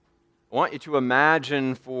I want you to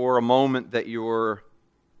imagine for a moment that you're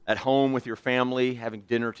at home with your family, having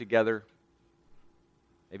dinner together.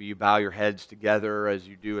 Maybe you bow your heads together as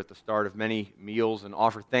you do at the start of many meals and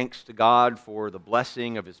offer thanks to God for the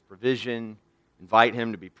blessing of His provision. Invite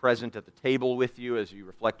Him to be present at the table with you as you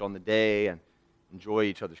reflect on the day and enjoy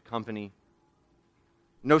each other's company.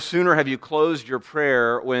 No sooner have you closed your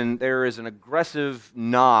prayer when there is an aggressive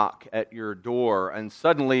knock at your door, and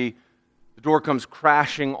suddenly the door comes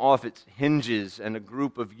crashing off its hinges, and a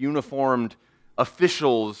group of uniformed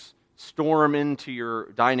officials storm into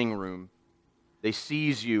your dining room. They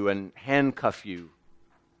seize you and handcuff you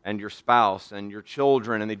and your spouse and your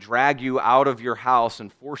children, and they drag you out of your house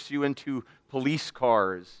and force you into police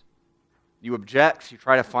cars. You object. You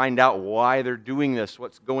try to find out why they're doing this,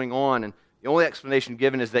 what's going on, and the only explanation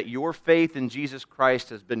given is that your faith in Jesus Christ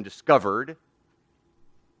has been discovered,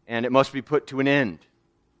 and it must be put to an end.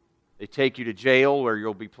 They take you to jail where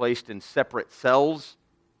you'll be placed in separate cells,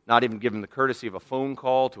 not even given the courtesy of a phone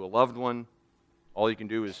call to a loved one. All you can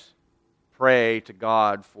do is pray to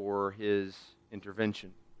God for His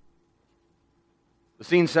intervention. The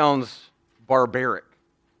scene sounds barbaric,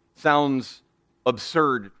 sounds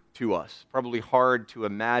absurd to us. Probably hard to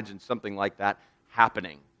imagine something like that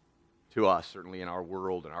happening to us, certainly in our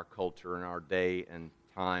world, in our culture, in our day and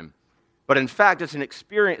time. But in fact, it's an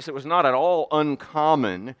experience that was not at all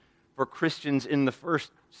uncommon for Christians in the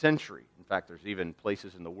first century. In fact, there's even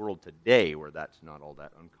places in the world today where that's not all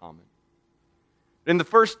that uncommon. In the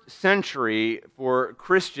first century, for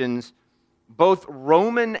Christians, both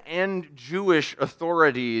Roman and Jewish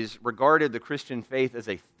authorities regarded the Christian faith as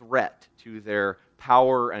a threat to their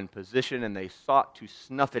power and position, and they sought to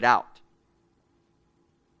snuff it out.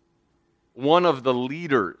 One of the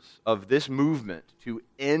leaders of this movement to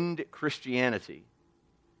end Christianity,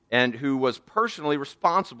 and who was personally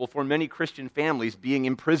responsible for many Christian families being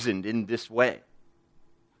imprisoned in this way,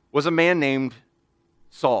 was a man named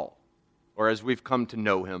Saul, or as we've come to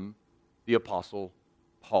know him, the Apostle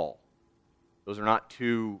Paul. That's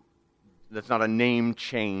not a name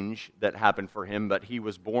change that happened for him, but he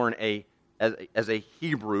was born as a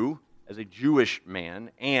Hebrew, as a Jewish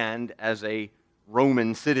man, and as a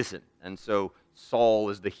Roman citizen. And so Saul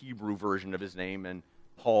is the Hebrew version of his name, and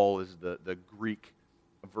Paul is the Greek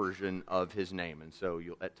version of his name. And so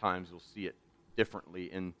at times you'll see it differently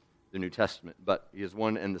in the New Testament, but he is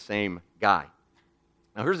one and the same guy.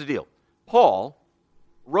 Now here's the deal. Paul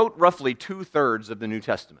wrote roughly 2/3 of the New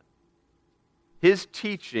Testament. His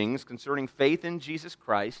teachings concerning faith in Jesus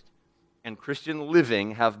Christ and Christian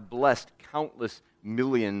living have blessed countless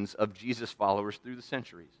millions of Jesus followers through the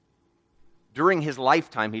centuries. During his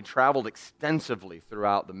lifetime, he traveled extensively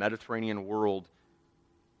throughout the Mediterranean world,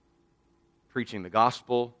 preaching the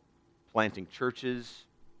gospel, planting churches,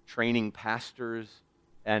 training pastors,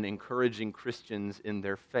 and encouraging Christians in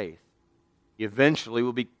their faith. He eventually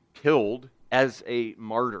will be killed as a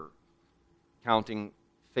martyr, counting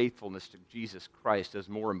faithfulness to Jesus Christ as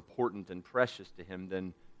more important and precious to him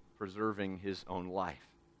than preserving his own life.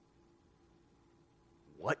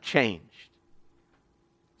 What changed?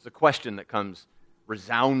 It's a question that comes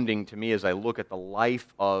resounding to me as I look at the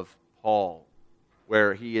life of Paul,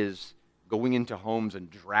 where he is going into homes and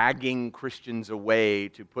dragging Christians away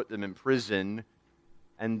to put them in prison,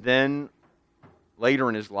 and then later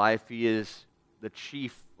in his life he is the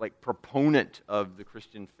chief proponent of the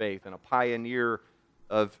Christian faith and a pioneer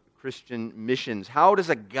of Christian missions. How does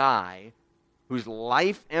a guy whose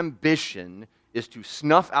life ambition is to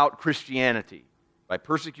snuff out Christianity by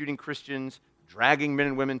persecuting Christians, dragging men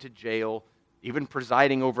and women to jail, even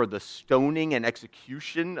presiding over the stoning and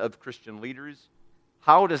execution of Christian leaders,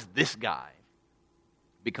 how does this guy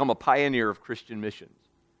become a pioneer of Christian missions?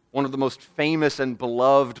 One of the most famous and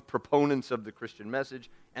beloved proponents of the Christian message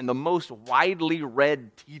and the most widely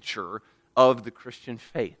read teacher of the Christian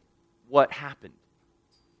faith. What happened?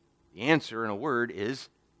 The answer, in a word, is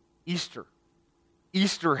Easter.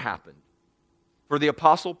 Easter happened. For the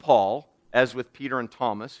Apostle Paul, as with Peter and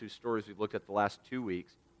Thomas, whose stories we've looked at the last 2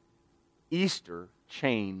 weeks, Easter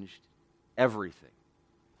changed everything.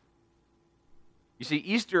 You see,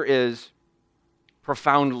 Easter is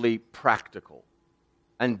profoundly practical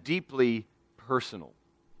and deeply personal.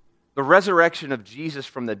 The resurrection of Jesus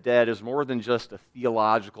from the dead is more than just a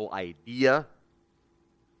theological idea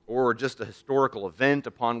or just a historical event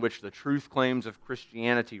upon which the truth claims of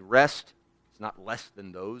Christianity rest. It's not less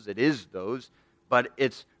than those, it is those, but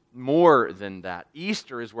it's more than that.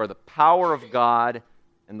 Easter is where the power of God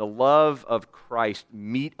and the love of Christ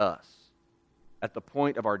meet us at the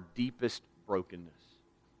point of our deepest brokenness.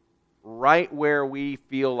 Right where we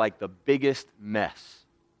feel like the biggest mess.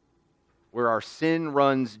 where our sin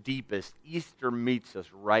runs deepest, Easter meets us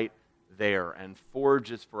right there and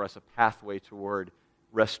forges for us a pathway toward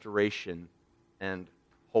restoration and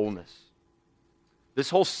wholeness. This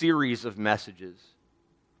whole series of messages,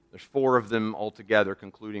 there's 4 of them altogether,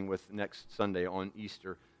 concluding with next Sunday on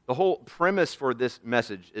Easter. The whole premise for this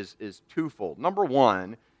message is twofold. Number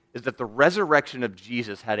one is that the resurrection of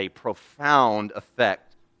Jesus had a profound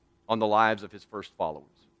effect on the lives of his first followers.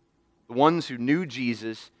 The ones who knew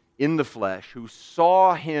Jesus in the flesh, who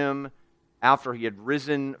saw him after he had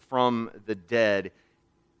risen from the dead,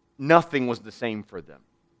 nothing was the same for them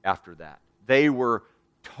after that. They were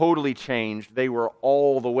totally changed. They were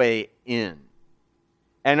all the way in.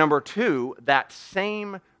 And number two, that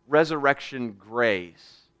same resurrection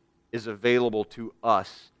grace is available to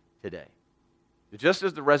us today. Just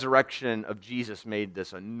as the resurrection of Jesus made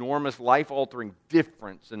this enormous life-altering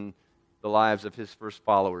difference in the lives of his first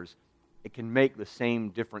followers, it can make the same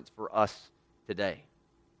difference for us today.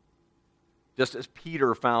 Just as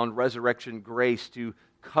Peter found resurrection grace to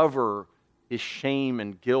cover his shame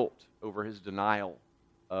and guilt over his denial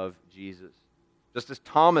of Jesus. Just as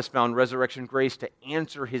Thomas found resurrection grace to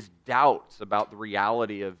answer his doubts about the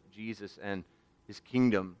reality of Jesus and his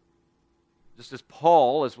kingdom. Just as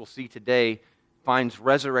Paul, as we'll see today, finds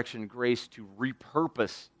resurrection grace to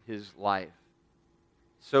repurpose his life,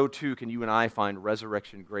 so too can you and I find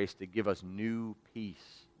resurrection grace to give us new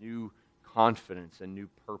peace, new confidence, and new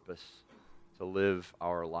purpose to live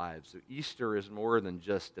our lives. So Easter is more than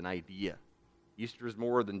just an idea. Easter is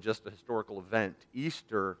more than just a historical event.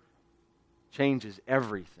 Easter changes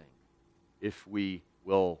everything if we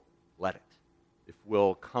will let it. If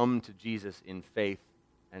we'll come to Jesus in faith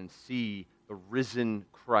and see the risen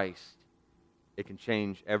Christ, it can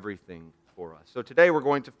change everything for us. So today we're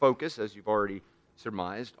going to focus, as you've already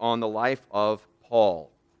surmised, on the life of Paul,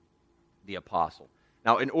 the apostle.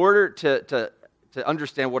 Now, in order to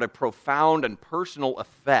understand what a profound and personal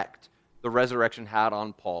effect the resurrection had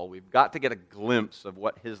on Paul, we've got to get a glimpse of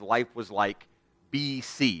what his life was like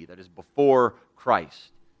BC, that is before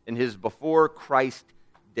Christ. In his before Christ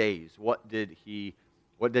days, what did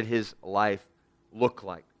his life look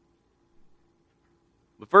like?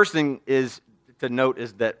 The first thing to note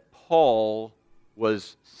is that Paul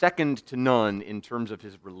was second to none in terms of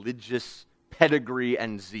his religious pedigree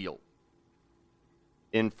and zeal.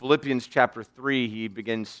 In Philippians chapter 3, he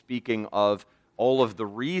begins speaking of all of the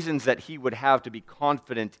reasons that he would have to be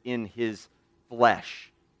confident in his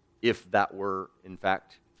flesh if that were, in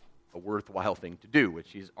fact, a worthwhile thing to do,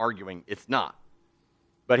 which he's arguing it's not.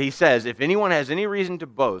 But he says, if anyone has any reason to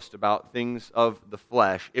boast about things of the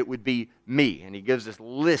flesh, it would be me. And he gives this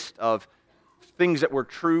list of things that were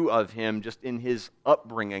true of him just in his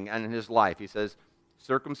upbringing and in his life. He says,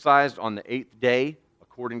 circumcised on the 8th day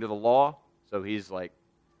according to the law. So he's like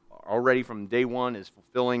already from day one is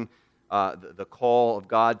fulfilling the call of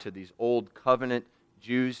God to these old covenant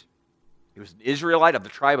Jews. He was an Israelite of the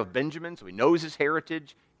tribe of Benjamin, so he knows his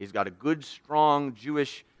heritage. He's got a good, strong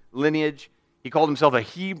Jewish lineage. He called himself a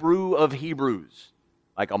Hebrew of Hebrews.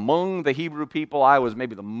 Like among the Hebrew people, I was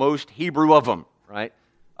maybe the most Hebrew of them, right?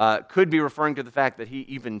 Could be referring to the fact that he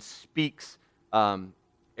even speaks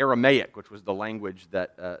Aramaic, which was the language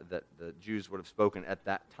that the Jews would have spoken at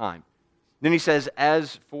that time. Then he says,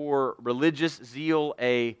 as for religious zeal,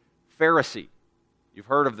 a Pharisee. You've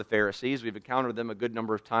heard of the Pharisees. We've encountered them a good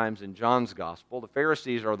number of times in John's Gospel. The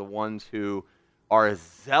Pharisees are the ones who are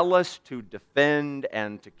zealous to defend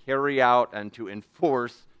and to carry out and to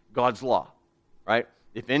enforce God's law, right?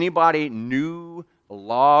 If anybody knew the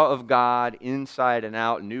law of God inside and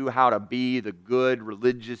out, knew how to be the good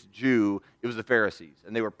religious Jew, it was the Pharisees.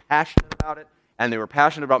 And they were passionate about it, and they were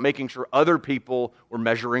passionate about making sure other people were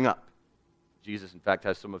measuring up. Jesus, in fact,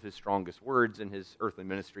 has some of his strongest words in his earthly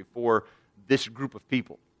ministry for this group of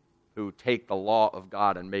people who take the law of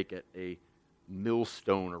God and make it a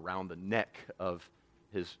millstone around the neck of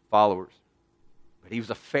his followers. But he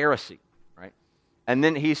was a Pharisee, right? And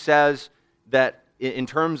then he says that in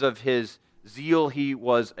terms of his zeal, he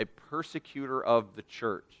was a persecutor of the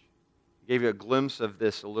church. I gave you a glimpse of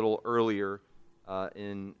this a little earlier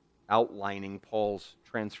in outlining Paul's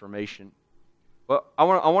transformation. But I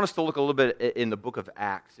want us to look a little bit in the book of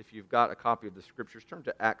Acts. If you've got a copy of the Scriptures, turn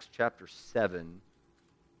to Acts chapter 7.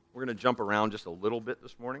 We're going to jump around just a little bit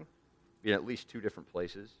this morning, be in at least 2 different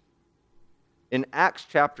places. In Acts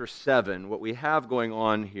chapter 7, what we have going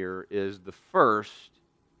on here is the first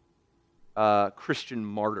Christian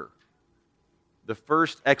martyr, the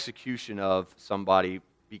first execution of somebody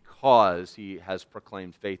because he has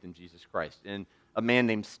proclaimed faith in Jesus Christ, and a man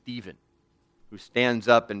named Stephen, who stands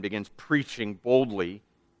up and begins preaching boldly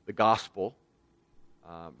the gospel.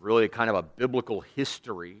 really kind of a biblical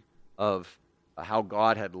history of how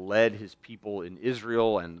God had led his people in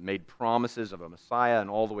Israel and made promises of a Messiah, and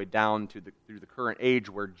all the way down to through the current age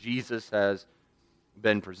where Jesus has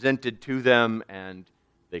been presented to them, and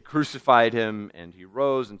they crucified him, and he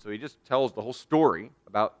rose. And so he just tells the whole story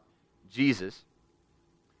about Jesus.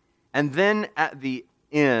 And then at the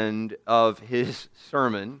end of his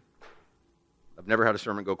sermon, I've never had a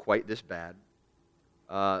sermon go quite this bad,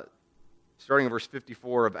 starting in verse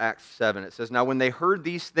 54 of Acts 7, it says, "Now when they heard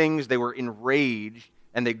these things, they were enraged,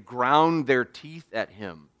 and they ground their teeth at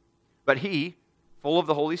him. But he, full of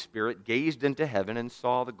the Holy Spirit, gazed into heaven and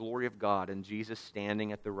saw the glory of God and Jesus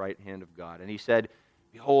standing at the right hand of God. And he said,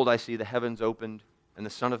 'Behold, I see the heavens opened, and the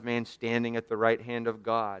Son of Man standing at the right hand of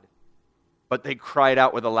God.' But they cried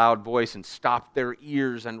out with a loud voice and stopped their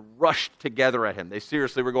ears and rushed together at him." They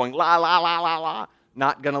seriously were going, la, la, la, la, la,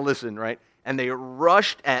 not going to listen, right? And they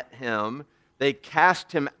rushed at him. They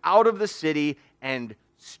cast him out of the city and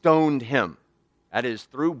stoned him. That is,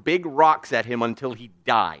 threw big rocks at him until he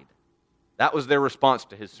died. That was their response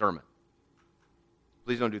to his sermon.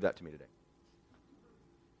 Please don't do that to me today.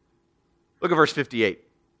 Look at verse 58.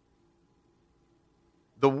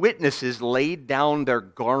 "The witnesses laid down their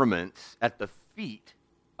garments at the feet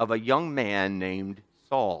of a young man named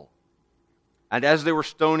Saul. And as they were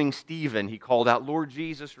stoning Stephen, he called out, 'Lord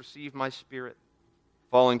Jesus, receive my spirit.'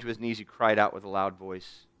 Falling to his knees, he cried out with a loud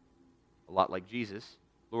voice, a lot like Jesus,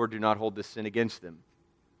 'Lord, do not hold this sin against them.'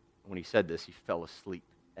 When he said this, he fell asleep.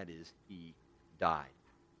 That is, he died."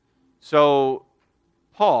 So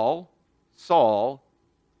Saul,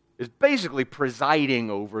 is basically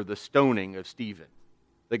presiding over the stoning of Stephen.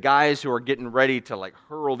 The guys who are getting ready to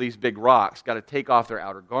hurl these big rocks got to take off their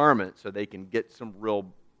outer garments so they can get some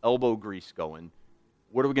real elbow grease going.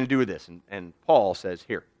 What are we going to do with this? And Paul says,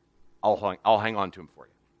 "Here, I'll hang on to him for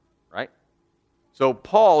you." Right? So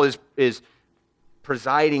Paul is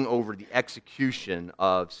presiding over the execution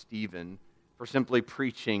of Stephen for simply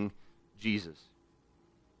preaching Jesus.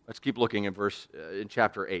 Let's keep looking in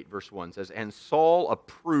chapter 8, verse 1. It says, "And Saul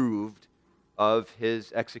approved of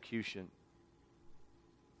his execution.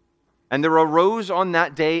 And there arose on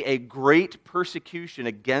that day a great persecution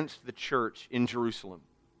against the church in Jerusalem.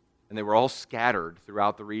 And they were all scattered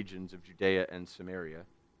throughout the regions of Judea and Samaria,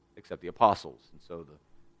 except the apostles." And so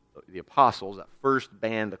the apostles, that first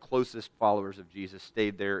band, the closest followers of Jesus,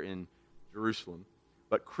 stayed there in Jerusalem.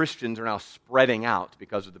 But Christians are now spreading out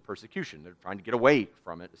because of the persecution. They're trying to get away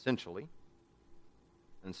from it, essentially.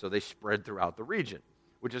 And so they spread throughout the region,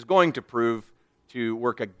 which is going to prove to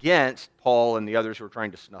work against Paul and the others who are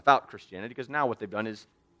trying to snuff out Christianity, because now what they've done is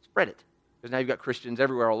spread it. Because now you've got Christians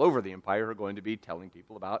everywhere all over the empire who are going to be telling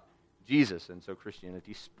people about Jesus. And so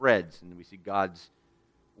Christianity spreads, and we see God's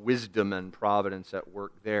wisdom and providence at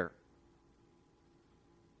work there.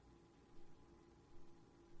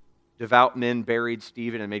 "Devout men buried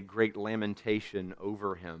Stephen and made great lamentation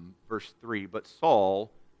over him." Verse 3, "But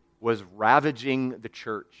Saul was ravaging the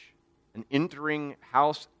church, and entering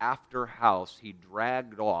house after house, he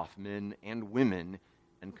dragged off men and women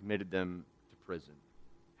and committed them to prison."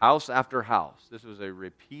 House after house. This was a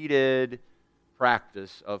repeated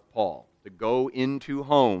practice of Paul, to go into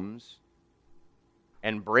homes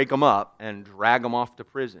and break them up and drag them off to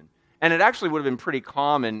prison. And it actually would have been pretty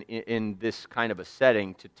common in this kind of a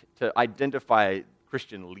setting to identify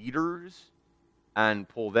Christian leaders and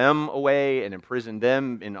pull them away and imprison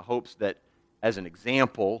them in the hopes that, as an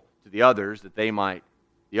example to the others, that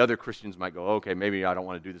the other Christians might go, "Okay, maybe I don't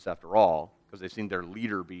want to do this after all," because they've seen their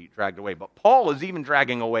leader be dragged away. But Paul is even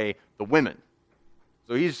dragging away the women.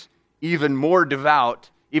 So he's even more devout,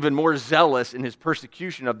 even more zealous in his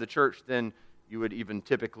persecution of the church than you would even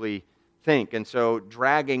typically think. And so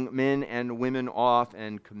dragging men and women off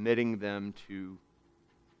and committing them to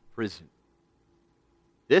prison.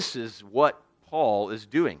 This is what Paul is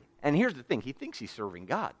doing. And here's the thing, he thinks he's serving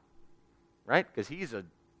God, right? Because he's a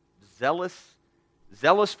zealous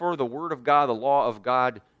for the word of God, the law of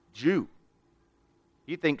God Jew.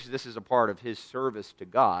 He thinks this is a part of his service to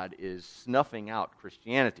God, is snuffing out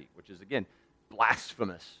Christianity, which is, again,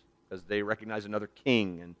 blasphemous, because they recognize another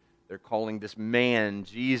king, and they're calling this man,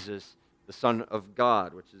 Jesus, the Son of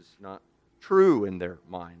God, which is not true in their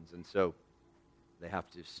minds. And so they have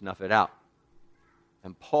to snuff it out.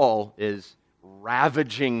 And Paul is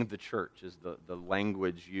ravaging the church, is the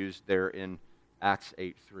language used there in Acts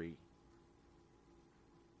 8:3.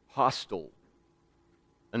 Hostile,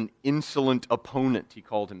 an insolent opponent, he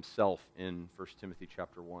called himself in 1 Timothy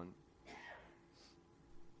chapter 1.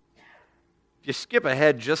 If you skip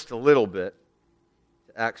ahead just a little bit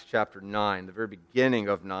to Acts chapter 9, the very beginning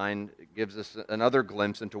of 9, it gives us another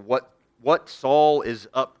glimpse into what what Saul is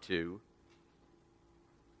up to.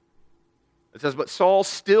 It says, "But Saul,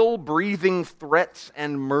 still breathing threats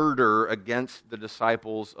and murder against the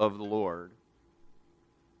disciples of the Lord,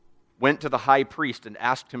 went to the high priest and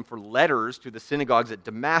asked him for letters to the synagogues at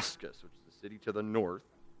Damascus," which is the city to the north,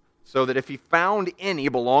 "so that if he found any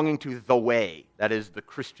belonging to the way," that is the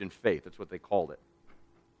Christian faith, that's what they called it,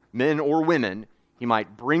 "men or women, he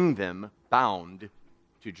might bring them bound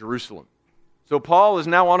to Jerusalem." So Paul is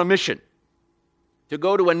now on a mission to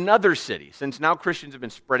go to another city. Since now Christians have been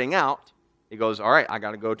spreading out, he goes, all right, I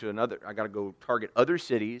got to go target other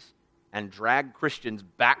cities and drag Christians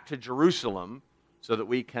back to Jerusalem so that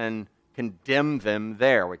we can condemn them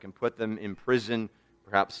there. We can put them in prison,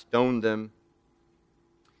 perhaps stone them.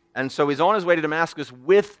 And so he's on his way to Damascus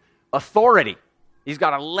with authority. He's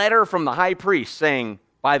got a letter from the high priest saying,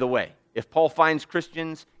 by the way, if Paul finds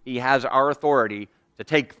Christians, he has our authority to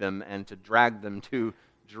take them and to drag them to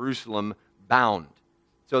Jerusalem bound.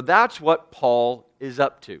 So that's what Paul is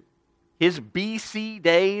up to. His BC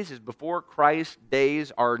days, his before Christ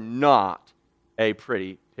days, are not a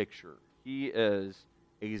pretty picture. He is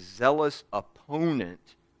a zealous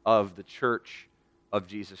opponent of the church of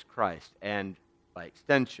Jesus Christ, and by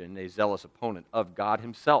extension, a zealous opponent of God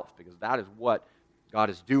himself, because that is what God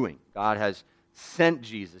is doing. God has sent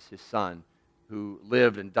Jesus, his son, who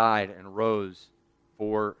lived and died and rose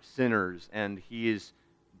for sinners, and he has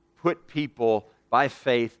put people by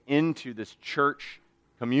faith into this church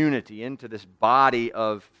community, into this body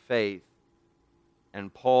of faith.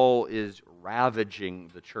 And Paul is ravaging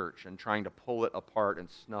the church and trying to pull it apart and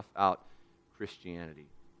snuff out Christianity.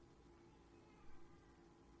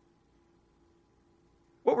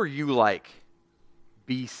 What were you like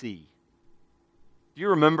BC? Do you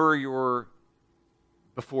remember your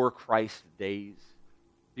before Christ days?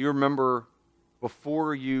 Do you remember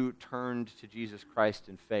before you turned to Jesus Christ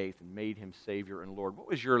in faith and made him Savior and Lord? What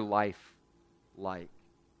was your life like?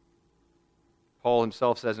 Paul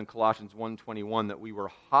himself says in Colossians 1:21 that we were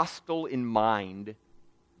hostile in mind,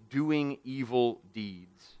 doing evil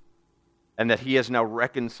deeds, and that he has now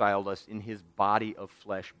reconciled us in his body of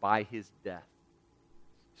flesh by his death.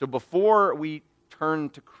 So before we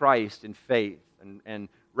turned to Christ in faith and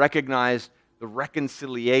recognized the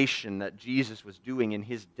reconciliation that Jesus was doing in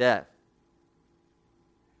his death,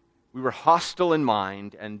 we were hostile in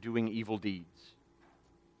mind and doing evil deeds.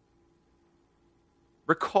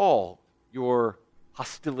 Recall your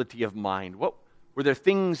hostility of mind. What were there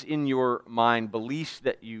things in your mind, beliefs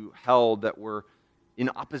that you held that were in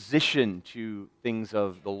opposition to things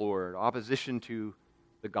of the Lord, opposition to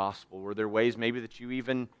the gospel? Were there ways maybe that you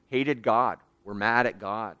even hated God, were mad at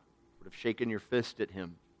God, would have shaken your fist at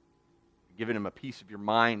him, given him a piece of your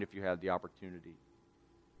mind if you had the opportunity?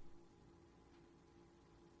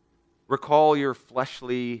 Recall your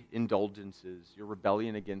fleshly indulgences, your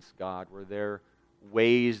rebellion against God. Were there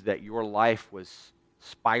ways that your life was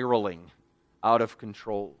spiraling out of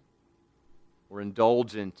control or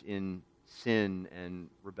indulgent in sin and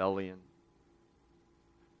rebellion?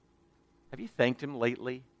 Have you thanked him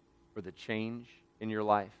lately for the change in your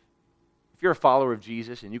life? If you're a follower of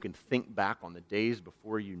Jesus and you can think back on the days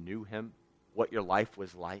before you knew him, what your life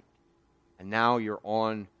was like, and now you're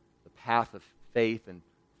on the path of faith and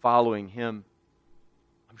following him,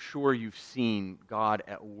 I'm sure you've seen God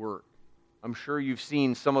at work. I'm sure you've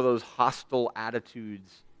seen some of those hostile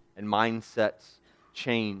attitudes and mindsets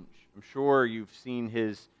change. I'm sure you've seen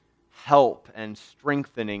his help and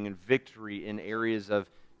strengthening and victory in areas of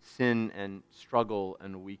sin and struggle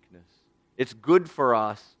and weakness. It's good for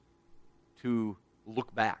us to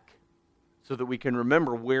look back so that we can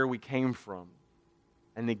remember where we came from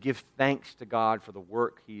and to give thanks to God for the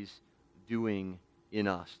work he's doing in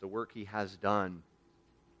us, the work he has done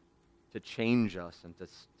to change us and to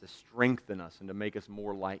strengthen us and to make us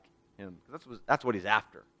more like him. That's what he's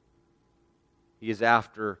after. He is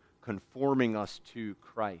after conforming us to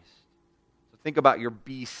Christ. So think about your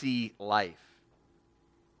BC life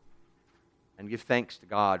and give thanks to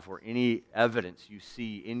God for any evidence you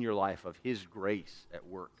see in your life of his grace at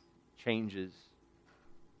work, changes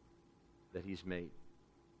that he's made.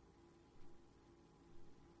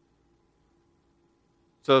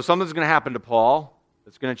 So something's going to happen to Paul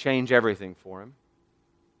that's going to change everything for him.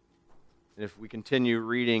 And if we continue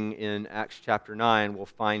reading in Acts chapter 9, we'll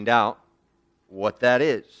find out what that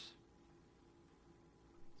is.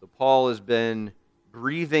 So Paul has been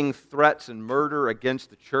breathing threats and murder against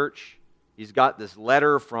the church. He's got this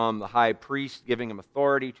letter from the high priest giving him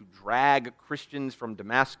authority to drag Christians from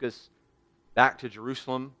Damascus back to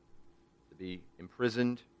Jerusalem to be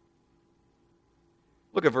imprisoned.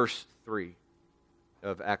 Look at verse 3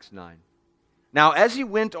 of Acts 9. Now, as he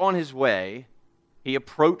went on his way, he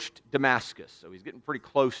approached Damascus. So he's getting pretty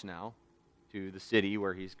close now to the city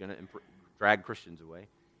where he's going to drag Christians away.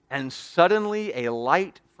 And suddenly a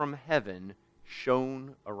light from heaven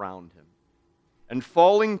shone around him. And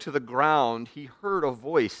falling to the ground, he heard a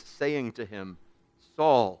voice saying to him,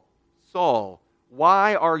 "Saul, Saul,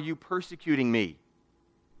 why are you persecuting me?"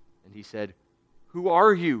 And he said, "Who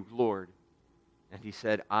are you, Lord?" And he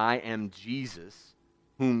said, "I am Jesus,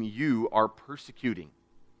 whom you are persecuting.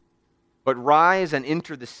 But rise and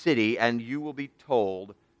enter the city, and you will be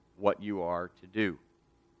told what you are to do."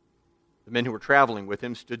 The men who were traveling with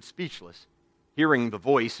him stood speechless, hearing the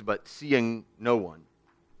voice, but seeing no one.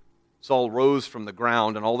 Saul rose from the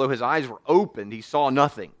ground, and although his eyes were opened, he saw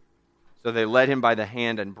nothing. So they led him by the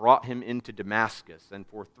hand and brought him into Damascus. And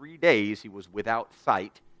for 3 days he was without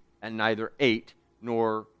sight, and neither ate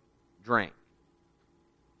nor drank.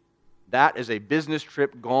 That is a business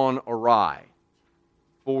trip gone awry,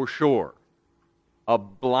 for sure. A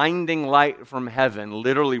blinding light from heaven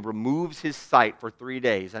literally removes his sight for 3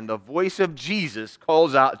 days, and the voice of Jesus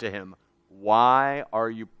calls out to him, "Why are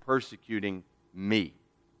you persecuting me?"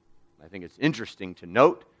 I think it's interesting to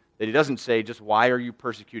note that he doesn't say just, "Why are you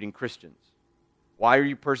persecuting Christians? Why are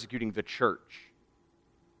you persecuting the church?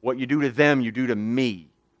 What you do to them, you do to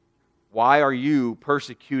me. Why are you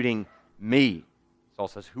persecuting me?" Saul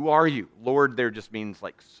says, "Who are you?" Lord there just means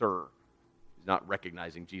like sir. He's not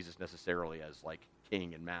recognizing Jesus necessarily as like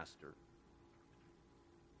king and master.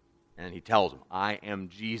 And he tells him, "I am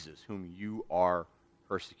Jesus, whom you are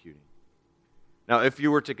persecuting." Now, if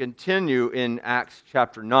you were to continue in Acts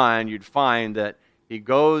chapter 9, you'd find that he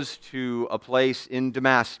goes to a place in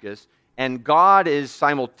Damascus, and God is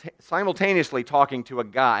simultaneously talking to a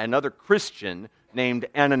guy, another Christian named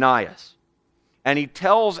Ananias. And he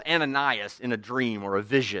tells Ananias in a dream or a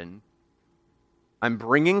vision, "I'm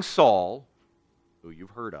bringing Saul," who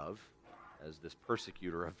you've heard of as this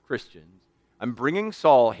persecutor of Christians, "I'm bringing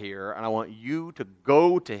Saul here, and I want you to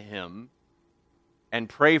go to him and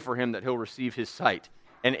pray for him that he'll receive his sight."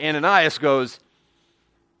 And Ananias goes,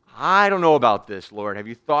 "I don't know about this, Lord. Have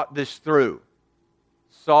you thought this through?"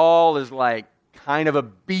 Saul is like kind of a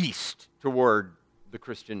beast toward the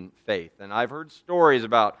Christian faith. And I've heard stories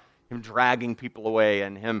about him dragging people away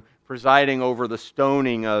and him presiding over the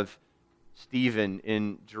stoning of Stephen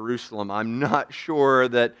in Jerusalem. I'm not sure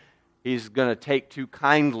that he's going to take too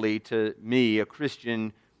kindly to me, a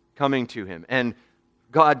Christian, coming to him. And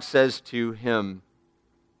God says to him,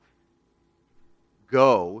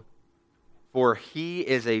 "Go, for he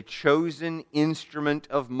is a chosen instrument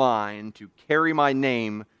of mine to carry my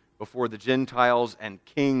name before the Gentiles and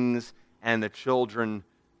kings and the children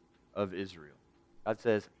of Israel." God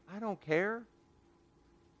says, "I don't care.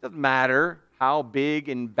 It doesn't matter how big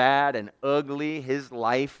and bad and ugly his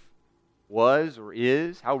life was or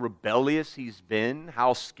is, how rebellious he's been,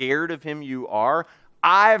 how scared of him you are.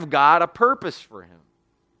 I've got a purpose for him.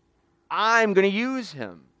 I'm going to use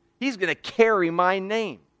him. He's going to carry my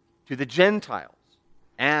name to the Gentiles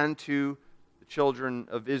and to the children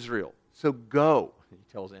of Israel. So go," he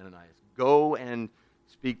tells Ananias, "go and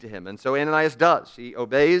speak to him." And so Ananias does. He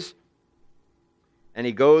obeys, and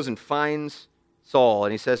he goes and finds Saul,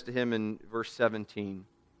 and he says to him in verse 17,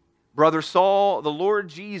 "Brother Saul, the Lord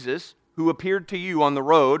Jesus, who appeared to you on the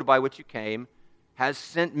road by which you came, has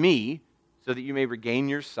sent me so that you may regain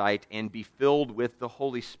your sight and be filled with the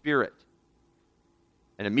Holy Spirit."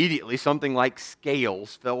 And immediately something like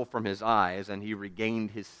scales fell from his eyes, and he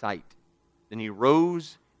regained his sight. Then he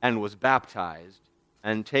rose and was baptized,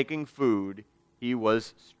 and taking food, he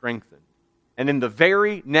was strengthened. And in the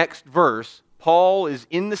very next verse, Paul is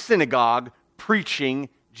in the synagogue preaching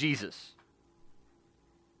Jesus.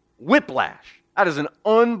 Whiplash. That is an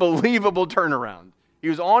unbelievable turnaround. He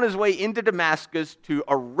was on his way into Damascus to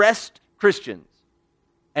arrest Christians.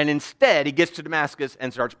 And instead, he gets to Damascus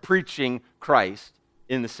and starts preaching Christ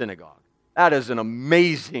in the synagogue. That is an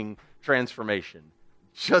amazing transformation.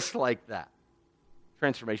 Just like that.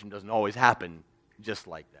 Transformation doesn't always happen just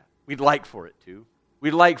like that. We'd like for it to.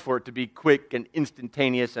 We'd like for it to be quick and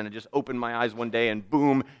instantaneous, and it just opened my eyes one day and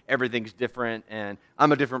boom, everything's different, and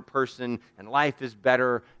I'm a different person, and life is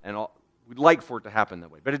better, and all. We'd like for it to happen that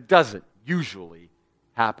way. But it doesn't usually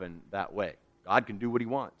happen that way. God can do what he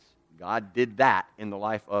wants. God did that in the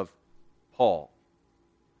life of Paul.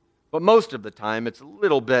 But most of the time, it's a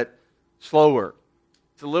little bit slower.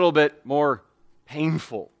 It's a little bit more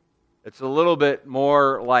painful. It's a little bit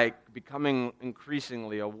more like becoming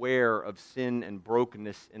increasingly aware of sin and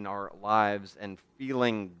brokenness in our lives and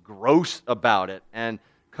feeling gross about it and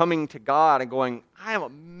coming to God and going, "I am a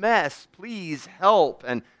mess, please help."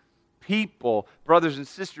 And people, brothers and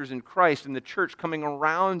sisters in Christ in the church coming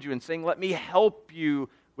around you and saying, let me help you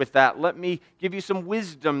with that. Let me give you some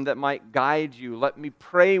wisdom that might guide you. Let me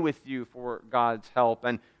pray with you for God's help.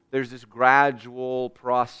 And there's this gradual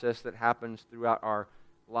process that happens throughout our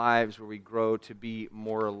lives where we grow to be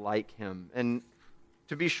more like Him. And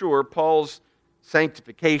to be sure, Paul's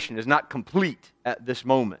sanctification is not complete at this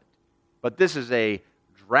moment. But this is a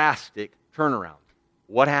drastic turnaround.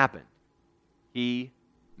 What happened? He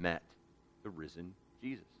met the risen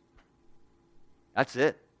Jesus. That's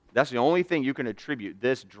it. That's the only thing you can attribute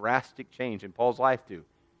this drastic change in Paul's life to.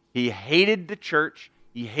 He hated the church.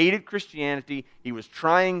 He hated Christianity. He was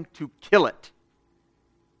trying to kill it.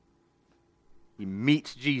 He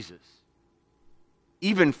meets Jesus.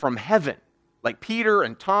 Even from heaven. Like Peter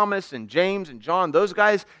and Thomas and James and John, those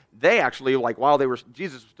guys, they actually, while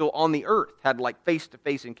Jesus was still on the earth, had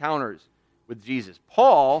face-to-face encounters with Jesus.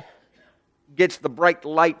 Paul gets the bright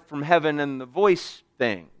light from heaven and the voice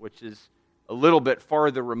thing, which is a little bit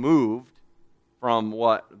farther removed from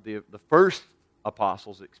what the first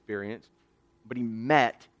apostles experienced. But he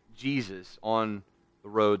met Jesus on the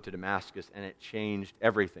road to Damascus, and it changed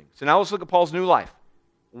everything. So now let's look at Paul's new life.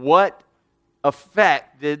 What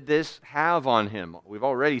effect did this have on him? We've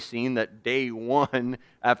already seen that day one,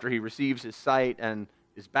 after he receives his sight and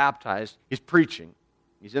is baptized, he's preaching.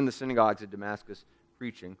 He's in the synagogues of Damascus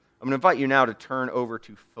preaching. I'm going to invite you now to turn over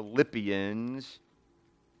to Philippians.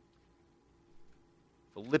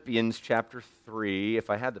 Philippians chapter 3.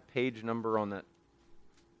 If I had the page number on that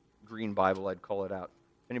green Bible, I'd call it out.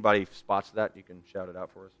 If anybody spots that, you can shout it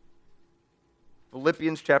out for us.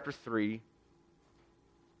 Philippians chapter 3.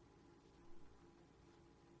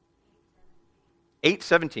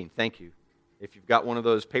 817, thank you. If you've got one of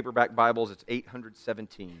those paperback Bibles, it's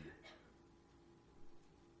 817.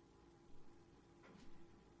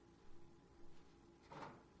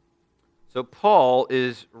 So Paul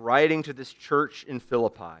is writing to this church in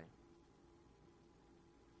Philippi,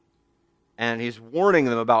 and he's warning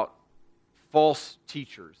them about false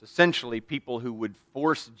teachers, essentially people who would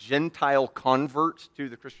force Gentile converts to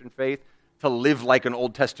the Christian faith to live like an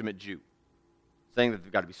Old Testament Jew, saying that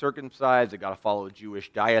they've got to be circumcised, they've got to follow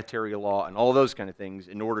Jewish dietary law, and all those kind of things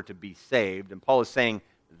in order to be saved. And Paul is saying,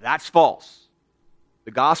 that's false.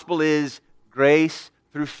 The gospel is grace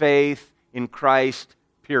through faith in Christ,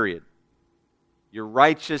 period. You're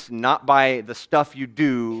righteous not by the stuff you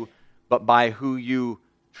do, but by who you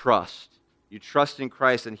trust. You trust in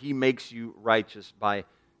Christ, and He makes you righteous by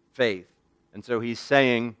faith. And so he's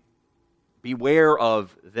saying, beware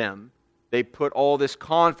of them. They put all this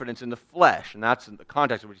confidence in the flesh, and that's in the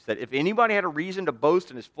context of what he said. If anybody had a reason to boast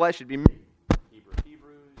in his flesh, it'd be me. Hebrews,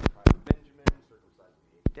 tribe of Benjamin, circumcised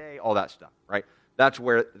on the 8th day, all that stuff, right? That's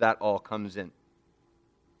where that all comes in.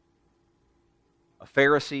 A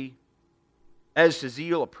Pharisee, as to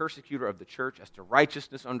zeal, a persecutor of the church, as to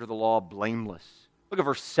righteousness under the law, blameless. Look at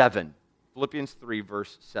verse 7, Philippians 3,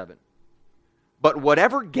 verse 7. But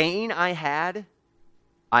whatever gain I had,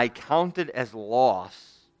 I counted as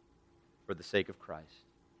loss for the sake of Christ.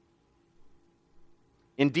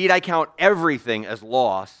 Indeed, I count everything as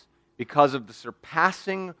loss because of the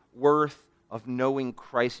surpassing worth of knowing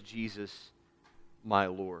Christ Jesus, my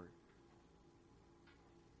Lord.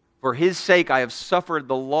 For His sake I have suffered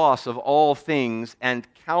the loss of all things and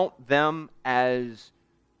count them as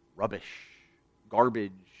rubbish,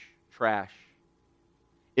 garbage, trash,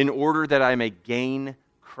 in order that I may gain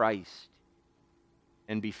Christ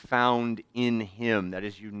and be found in Him, that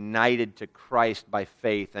is united to Christ by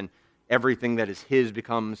faith, and everything that is His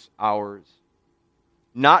becomes ours.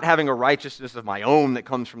 Not having a righteousness of my own that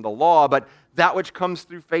comes from the law, but that which comes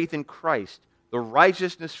through faith in Christ, the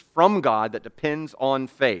righteousness from God that depends on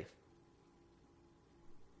faith,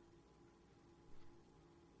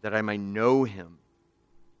 that I may know Him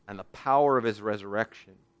and the power of His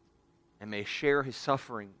resurrection, and may share His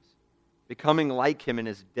sufferings, becoming like Him in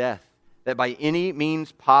His death, that by any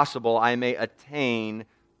means possible I may attain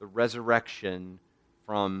the resurrection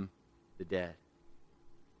from the dead.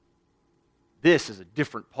 This is a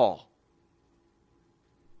different Paul.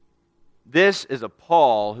 This is a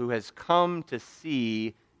Paul who has come to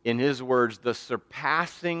see, in his words, the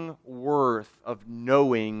surpassing worth of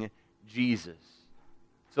knowing Jesus.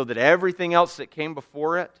 So that everything else that came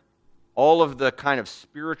before it, all of the kind of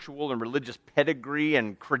spiritual and religious pedigree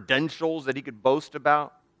and credentials that he could boast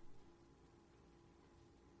about,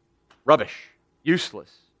 rubbish,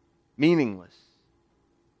 useless, meaningless.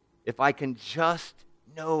 If I can just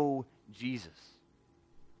know Jesus.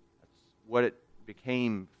 That's what it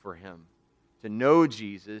became for him. To know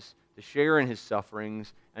Jesus, to share in His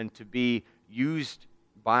sufferings, and to be used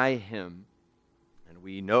by Him. And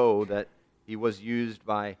we know that he was used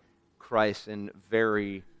by Christ in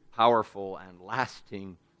very powerful and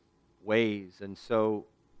lasting ways. And so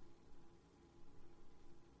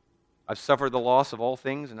I've suffered the loss of all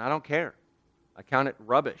things, and I don't care. I count it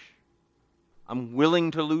rubbish. I'm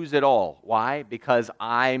willing to lose it all. Why? Because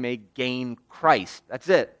I may gain Christ. That's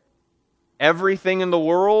it. Everything in the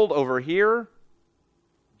world over here,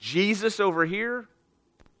 Jesus over here,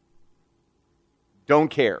 don't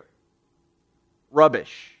care.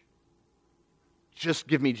 Rubbish. Just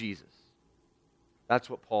give me Jesus. That's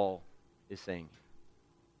what Paul is saying.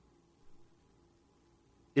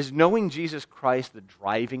 Is knowing Jesus Christ the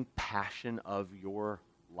driving passion of your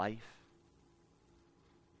life?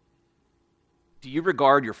 Do you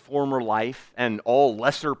regard your former life and all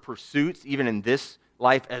lesser pursuits, even in this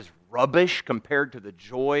life, as rubbish compared to the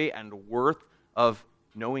joy and worth of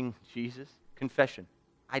knowing Jesus? Confession.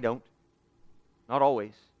 I don't. Not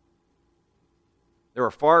always. There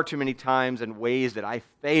are far too many times and ways that I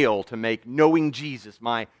fail to make knowing Jesus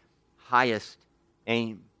my highest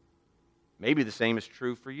aim. Maybe the same is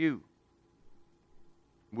true for you.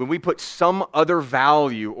 When we put some other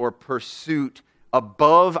value or pursuit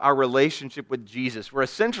above our relationship with Jesus, we're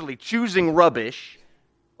essentially choosing rubbish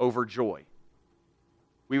over joy.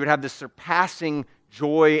 We would have the surpassing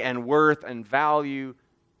joy and worth and value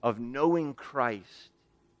of knowing Christ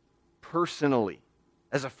personally,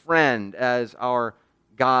 as a friend, as our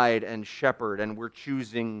guide and shepherd, and we're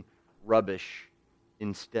choosing rubbish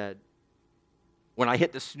instead. When I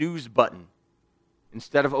hit the snooze button,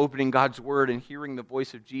 instead of opening God's Word and hearing the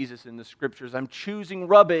voice of Jesus in the Scriptures, I'm choosing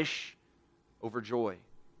rubbish over joy.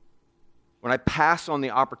 When I pass on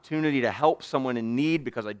the opportunity to help someone in need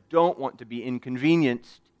because I don't want to be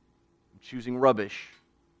inconvenienced, I'm choosing rubbish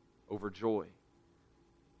over joy.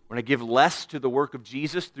 When I give less to the work of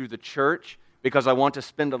Jesus through the church because I want to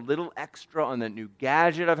spend a little extra on that new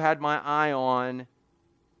gadget I've had my eye on, I'm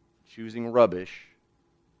choosing rubbish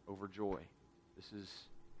over joy. This is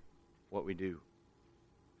what we do.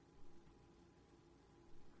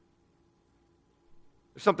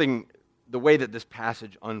 There's something, the way that this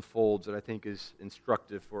passage unfolds, that I think is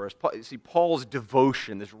instructive for us. See, Paul's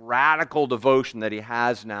devotion, this radical devotion that he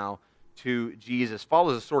has now to Jesus,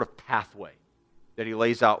 follows a sort of pathway that he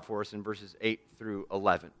lays out for us in verses 8 through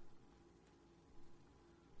 11.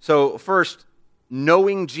 So first,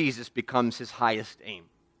 knowing Jesus becomes his highest aim.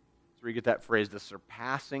 So we get that phrase, the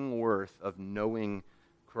surpassing worth of knowing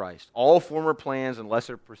Christ. All former plans and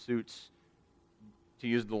lesser pursuits, to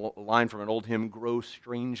use the line from an old hymn, grow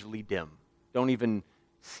strangely dim. Don't even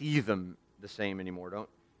see them the same anymore. Don't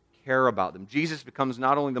care about them. Jesus becomes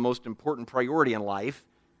not only the most important priority in life,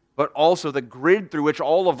 but also the grid through which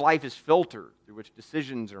all of life is filtered, through which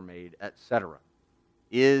decisions are made, etc.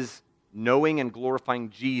 Is knowing and glorifying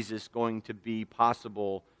Jesus going to be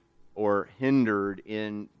possible or hindered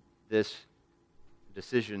in this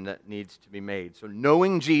decision that needs to be made? So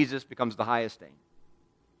knowing Jesus becomes the highest aim.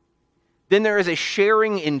 Then there is a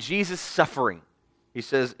sharing in Jesus' suffering. He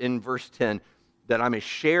says in verse 10, that I may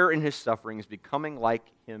share in his sufferings, becoming like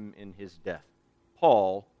him in his death.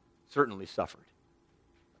 Paul certainly suffered.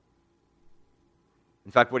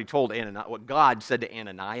 In fact, what God said to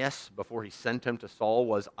Ananias before he sent him to Saul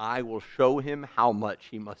was, I will show him how much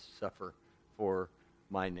he must suffer for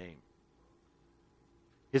my name.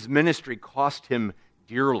 His ministry cost him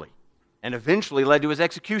dearly and eventually led to his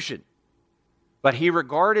execution. But he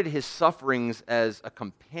regarded his sufferings as a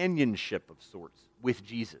companionship of sorts with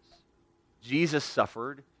Jesus. Jesus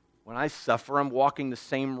suffered. When I suffer, I'm walking the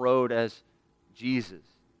same road as Jesus.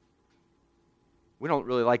 We don't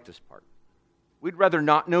really like this part. We'd rather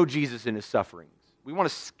not know Jesus in his sufferings. We want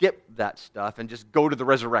to skip that stuff and just go to the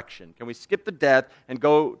resurrection. Can we skip the death and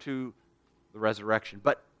go to the resurrection?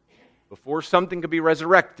 But before something can be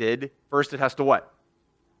resurrected, first it has to what?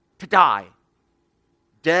 To die.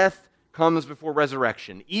 Death comes before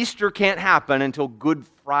resurrection. Easter can't happen until Good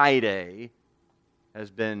Friday has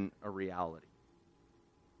been a reality.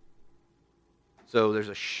 So there's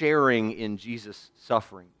a sharing in Jesus'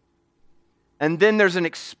 suffering. And then there's an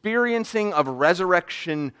experiencing of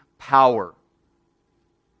resurrection power.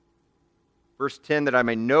 Verse 10, that I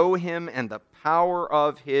may know him and the power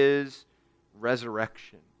of his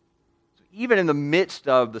resurrection. So even in the midst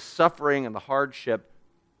of the suffering and the hardship,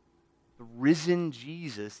 the risen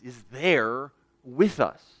Jesus is there with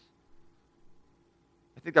us.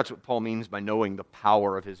 I think that's what Paul means by knowing the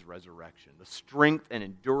power of his resurrection. The strength and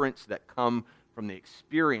endurance that come from the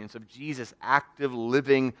experience of Jesus' active,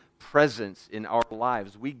 living presence in our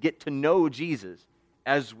lives. We get to know Jesus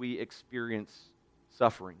as we experience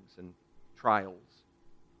sufferings and trials.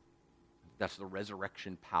 That's the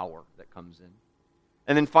resurrection power that comes in.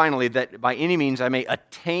 And then finally, that by any means I may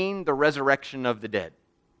attain the resurrection of the dead.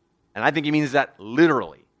 And I think he means that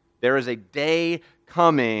literally. There is a day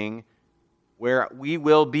coming where we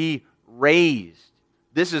will be raised.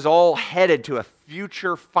 This is all headed to a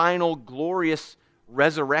future, final, glorious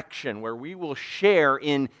resurrection where we will share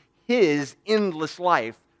in his endless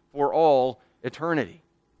life for all eternity.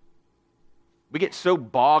 We get so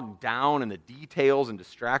bogged down in the details and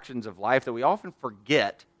distractions of life that we often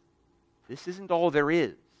forget this isn't all there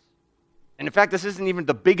is. And in fact, this isn't even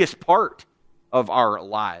the biggest part of our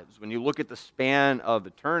lives. When you look at the span of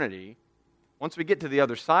eternity, once we get to the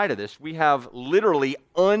other side of this, we have literally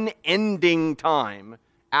unending time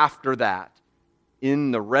after that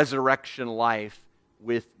in the resurrection life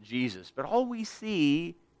with Jesus. But all we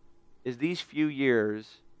see is these few years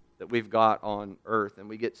that we've got on earth, and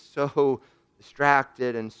we get so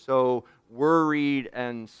distracted and so worried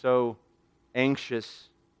and so anxious.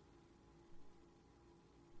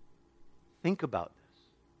 Think about this.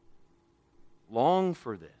 Long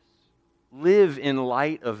for this. Live in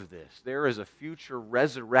light of this. There is a future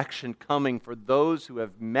resurrection coming for those who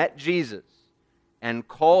have met Jesus and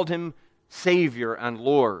called him Savior and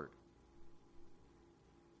Lord.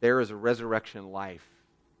 There is a resurrection life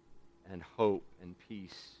and hope and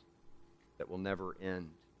peace that will never end.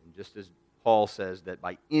 And just as Paul says that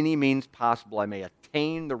by any means possible I may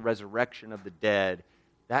attain the resurrection of the dead,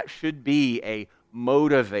 that should be a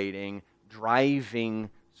motivating, driving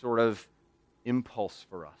sort of impulse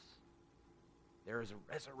for us. There is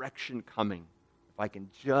a resurrection coming if I can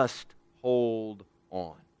just hold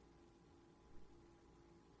on.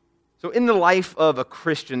 So in the life of a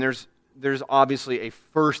Christian, there's obviously a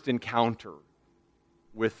first encounter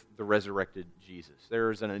with the resurrected Jesus.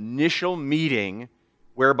 There's an initial meeting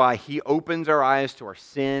whereby he opens our eyes to our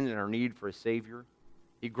sin and our need for a Savior.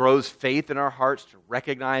 He grows faith in our hearts to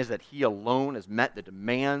recognize that he alone has met the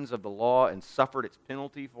demands of the law and suffered its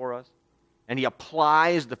penalty for us. And he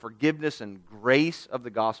applies the forgiveness and grace of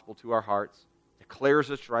the gospel to our hearts,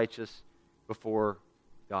 declares us righteous before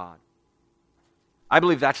God. I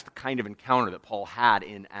believe that's the kind of encounter that Paul had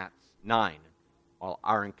in Acts 9. While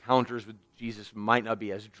our encounters with Jesus might not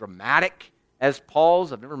be as dramatic as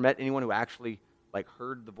Paul's, I've never met anyone who actually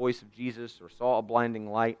heard the voice of Jesus or saw a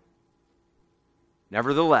blinding light.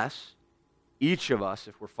 Nevertheless, each of us,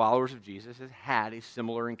 if we're followers of Jesus, has had a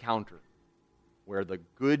similar encounter where the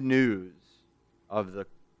good news of the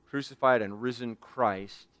crucified and risen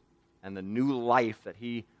Christ and the new life that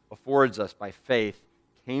he affords us by faith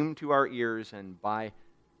came to our ears, and by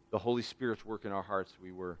the Holy Spirit's work in our hearts,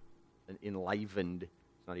 we were enlivened.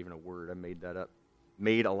 It's not even a word, I made that up.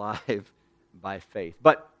 Made alive by faith.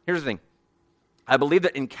 But here's the thing. I believe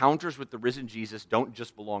that encounters with the risen Jesus don't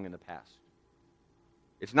just belong in the past.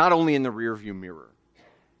 It's not only in the rearview mirror.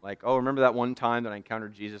 Remember that one time that I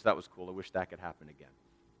encountered Jesus? That was cool. I wish that could happen again.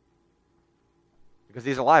 Because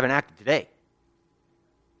he's alive and active today.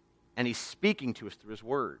 And he's speaking to us through his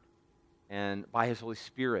word and by his Holy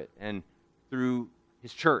Spirit and through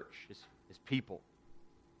his church, his people.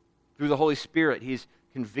 Through the Holy Spirit, he's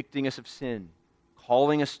convicting us of sin,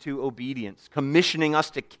 calling us to obedience, commissioning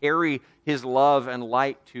us to carry his love and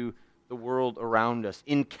light to the world around us.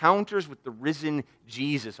 Encounters with the risen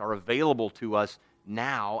Jesus are available to us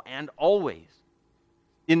now and always.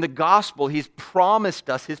 In the gospel, he's promised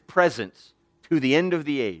us his presence to the end of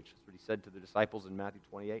the age. That's what he said to the disciples in Matthew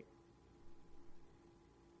 28.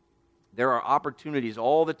 There are opportunities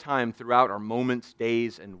all the time throughout our moments,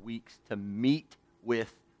 days, and weeks to meet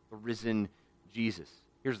with the risen Jesus.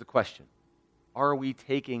 Here's the question. Are we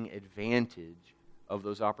taking advantage of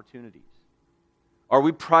those opportunities? Are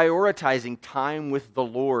we prioritizing time with the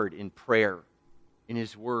Lord in prayer, in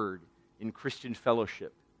his word, in Christian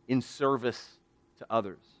fellowship, in service to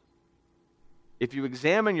others? If you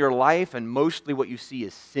examine your life and mostly what you see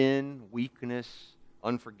is sin, weakness,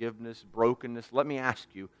 unforgiveness, brokenness, let me ask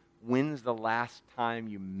you, when's the last time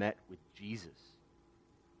you met with Jesus?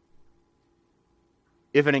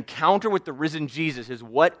 If an encounter with the risen Jesus is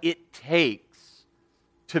what it takes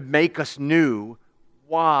to make us new,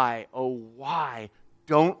 why, oh why,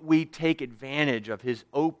 don't we take advantage of his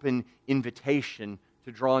open invitation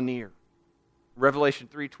to draw near? Revelation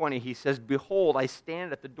 3:20, he says, "Behold, I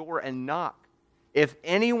stand at the door and knock. If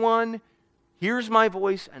anyone hears my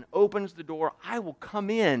voice and opens the door, I will come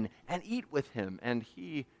in and eat with him, and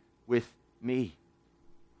he with me."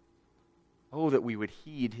 Oh, that we would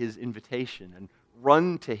heed his invitation and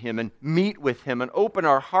run to him and meet with him and open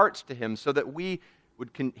our hearts to him so that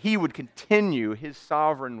he would continue his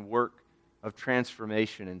sovereign work of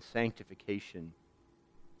transformation and sanctification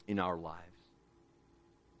in our lives.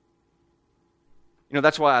 You know,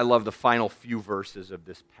 that's why I love the final few verses of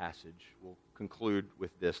this passage. We'll conclude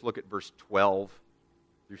with this. Look at verse 12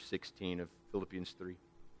 through 16 of Philippians 3.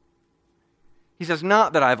 He says,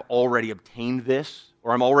 "Not that I've already obtained this,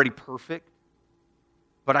 or I'm already perfect,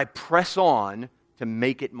 but I press on to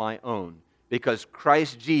make it my own, because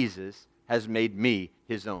Christ Jesus has made me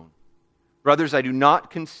his own. Brothers, I do not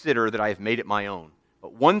consider that I have made it my own,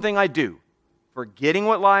 but one thing I do, forgetting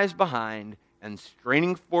what lies behind and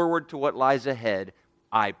straining forward to what lies ahead,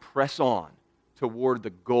 I press on toward the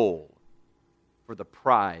goal for the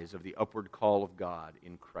prize of the upward call of God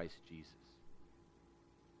in Christ Jesus."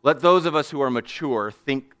 Let those of us who are mature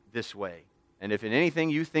think this way, and if in anything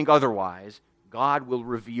you think otherwise, God will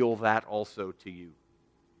reveal that also to you.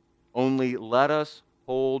 Only let us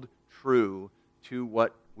hold true to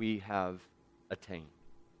what we have attained.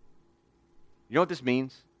 You know what this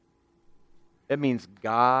means? It means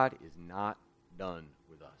God is not done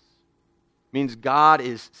with us. It means God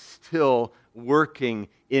is still working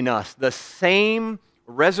in us. The same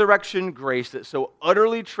resurrection grace that so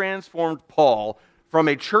utterly transformed Paul from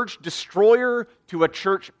a church destroyer to a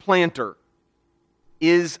church planter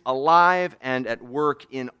is alive and at work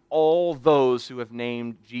in all those who have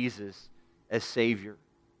named Jesus as Savior.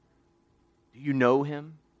 Do you know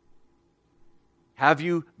him? Have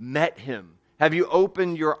you met him? Have you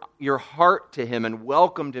opened your heart to him and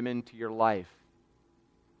welcomed him into your life?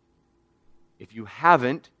 If you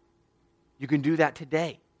haven't, you can do that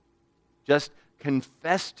today. Just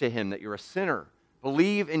confess to him that you're a sinner.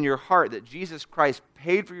 Believe in your heart that Jesus Christ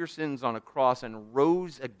paid for your sins on a cross and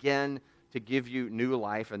rose again to give you new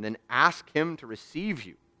life, and then ask him to receive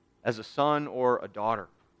you as a son or a daughter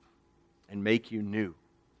and make you new.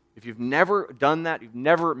 If you've never done that, you've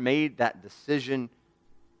never made that decision,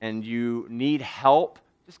 and you need help,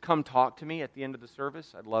 just come talk to me at the end of the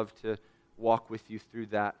service. I'd love to walk with you through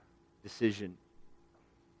that decision.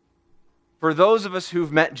 For those of us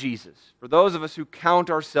who've met Jesus, for those of us who count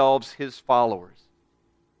ourselves his followers,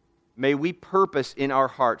 may we purpose in our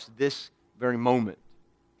hearts this very moment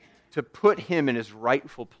to put him in his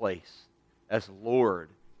rightful place as Lord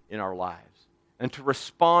in our lives, and to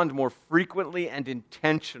respond more frequently and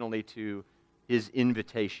intentionally to his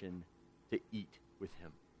invitation to eat with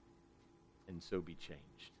him, and so be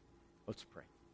changed. Let's pray.